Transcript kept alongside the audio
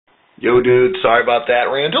Yo, dude, sorry about that.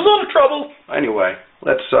 Ran into a little trouble. Anyway,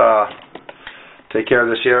 let's take care of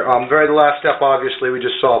this here. Very last step, obviously, we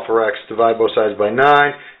just solved for x. Divide both sides by 9.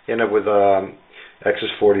 You end up with x is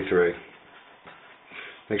 43.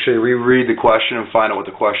 Make sure you reread the question and find out what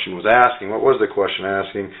the question was asking. What was the question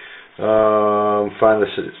asking? Find the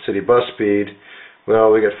city bus speed. Well,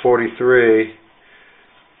 we got 43.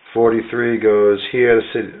 43 goes here.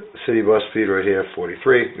 The city bus speed right here,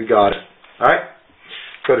 43. We got it. All right.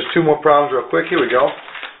 So there's two more problems real quick. Here we go.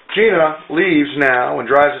 Gina leaves now and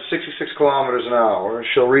drives at 66 kilometers an hour.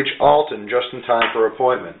 She'll reach Alton just in time for her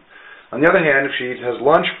appointment. On the other hand, if she has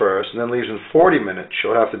lunch first and then leaves in 40 minutes,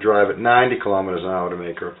 she'll have to drive at 90 kilometers an hour to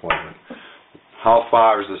make her appointment. How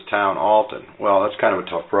far is this town, Alton? Well, that's kind of a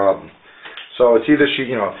tough problem. So it's either she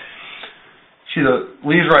either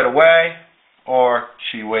leaves right away or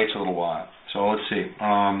she waits a little while. So let's see.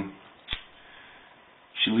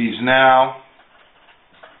 She leaves now,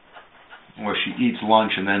 or she eats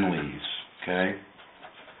lunch and then leaves, okay?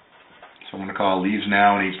 So I'm going to call it leaves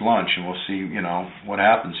now and eats lunch, and we'll see, what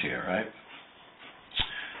happens here, right?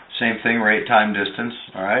 Same thing, rate, time, distance,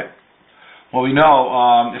 all right? Well, we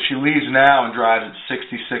know if she leaves now and drives at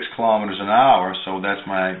 66 kilometers an hour, so that's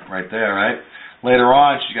right there, right? Later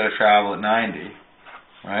on, she's got to travel at 90,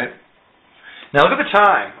 right? Now look at the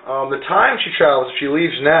time. The time she travels, if she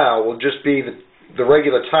leaves now, will just be the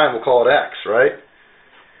regular time. We'll call it x, right?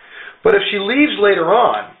 But if she leaves later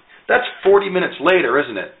on, that's 40 minutes later,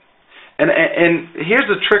 isn't it? And here's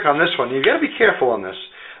the trick on this one. You've got to be careful on this.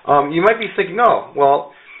 You might be thinking, oh, well,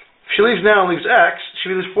 if she leaves now and leaves x, she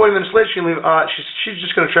leaves 40 minutes later, she's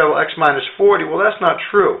just going to travel x minus 40. Well, that's not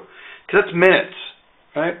true, because that's minutes,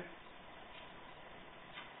 right?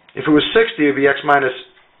 If it was 60, it would be x minus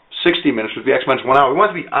 60 minutes, it would be x minus 1 hour. We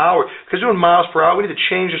want it to be hours. Because we're doing miles per hour, we need to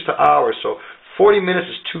change this to hours. So 40 minutes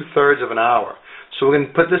is 2/3 of an hour. So we're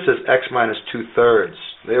going to put this as x minus 2/3.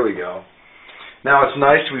 There we go. Now it's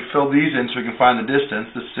nice we fill these in so we can find the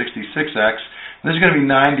distance. This is 66x. This is going to be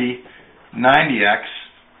 90x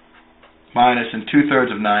minus, and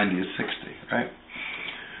 2/3 of 90 is 60, right?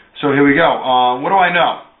 So here we go. What do I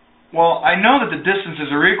know? Well, I know that the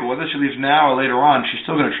distances are equal. Whether she leaves now or later on, she's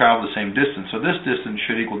still going to travel the same distance. So this distance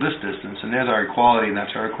should equal this distance, and there's our equality, and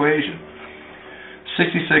that's our equation.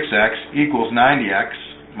 66x equals 90x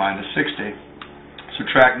minus 60.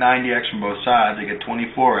 Subtract 90x from both sides, I get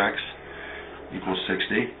 24x equals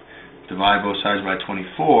 60. Divide both sides by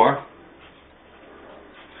 24.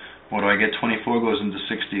 What do I get? 24 goes into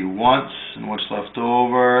 60 once, and what's left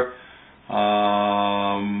over?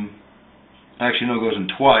 Actually, no, it goes in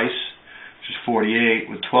twice, which is 48,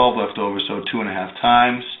 with 12 left over, so 2.5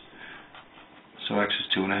 times. So x is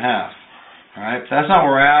 2.5. All right, that's not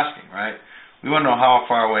what we're asking, right? We want to know how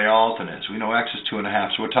far away Alton is. We know x is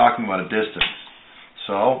 2.5, so we're talking about a distance.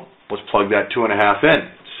 So let's plug that 2.5 in.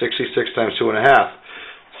 66 times 2.5.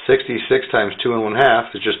 66 times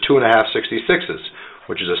 2.5 is just 2.5 66s,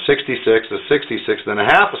 which is a 66, a 66, then a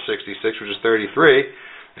half of 66, which is 33.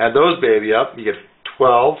 Add those baby up, you get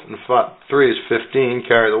 12, and 3 is 15,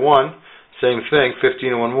 carry the 1. Same thing, 15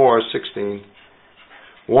 and 1 more is 16.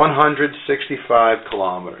 165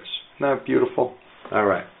 kilometers. Isn't that beautiful? All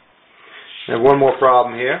right. I have one more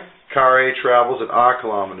problem here. Car A travels at r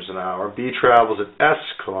kilometers an hour. B travels at s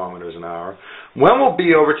kilometers an hour. When will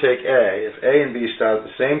B overtake A if A and B start at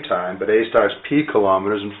the same time, but A starts p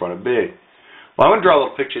kilometers in front of B? Well, I'm going to draw a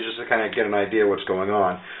little picture just to kind of get an idea of what's going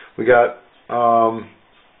on. We got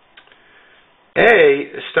A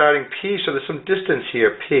is starting P, so there's some distance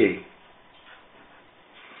here, P.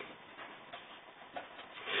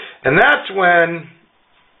 And that's when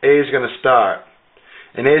A is going to start.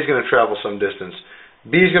 And A is going to travel some distance.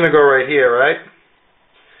 B is going to go right here, right?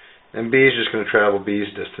 And B is just going to travel B's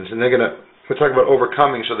distance. And we're talking about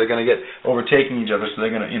overcoming, so they're going to get overtaking each other, so they're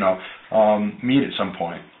going to, meet at some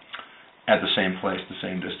point at the same place, the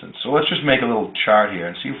same distance. So let's just make a little chart here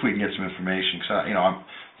and see if we can get some information. Because, I'm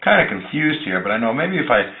kind of confused here, but I know maybe if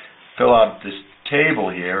I fill out this table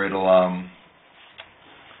here, it'll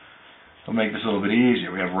make this a little bit easier.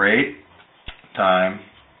 We have rate, time,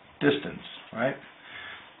 distance, right?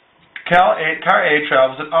 Car A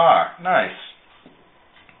travels at R. Nice.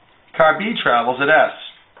 Car B travels at S.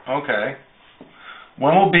 Okay.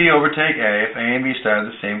 When will B overtake A if A and B start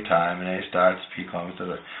at the same time and A starts P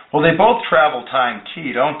kilometers? Well, they both travel time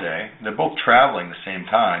T, don't they? They're both traveling the same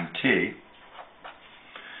time, T.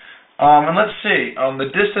 And let's see.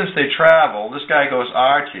 The distance they travel, this guy goes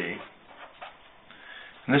RT,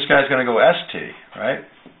 and this guy's going to go ST, right?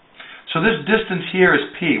 So this distance here is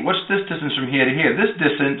P. What's this distance from here to here? This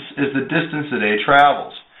distance is the distance that A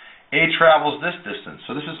travels. A travels this distance,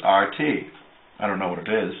 so this is RT. I don't know what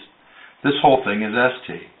it is. This whole thing is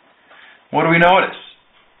st. What do we notice?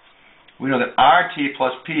 We know that RT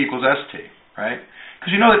plus P equals st, right?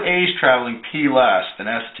 Because you know that A is traveling P less than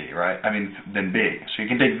st, right? I mean, than B. So you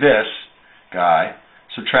can take this guy,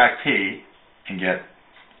 subtract P, and get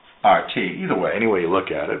RT. Either way, any way you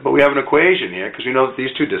look at it. But we have an equation here because we know that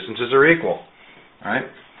these two distances are equal, right?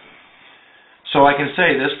 So I can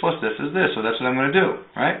say this plus this is this, so that's what I'm going to do,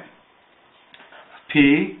 right?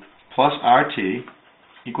 P plus RT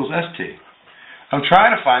equals st. I'm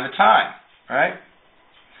trying to find the time, right?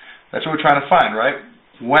 That's what we're trying to find, right?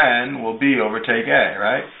 When will B overtake A,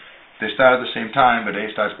 right? They start at the same time, but A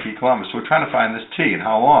starts P Columbus. So we're trying to find this T and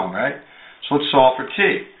how long, right? So let's solve for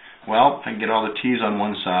T. Well, I can get all the T's on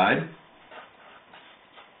one side.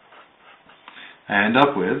 I end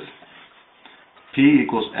up with P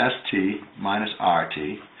equals st minus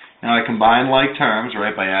RT. Now I combine like terms,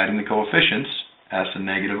 right, by adding the coefficients, S and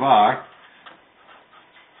negative R.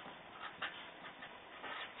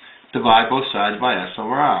 Divide both sides by S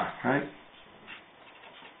over R, right?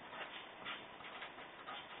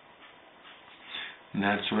 And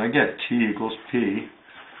that's what I get. T equals P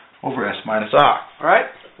over S minus R, alright?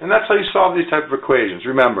 And that's how you solve these type of equations.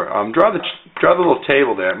 Remember, draw the little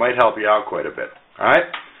table there. It might help you out quite a bit, alright?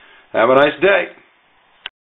 Have a nice day.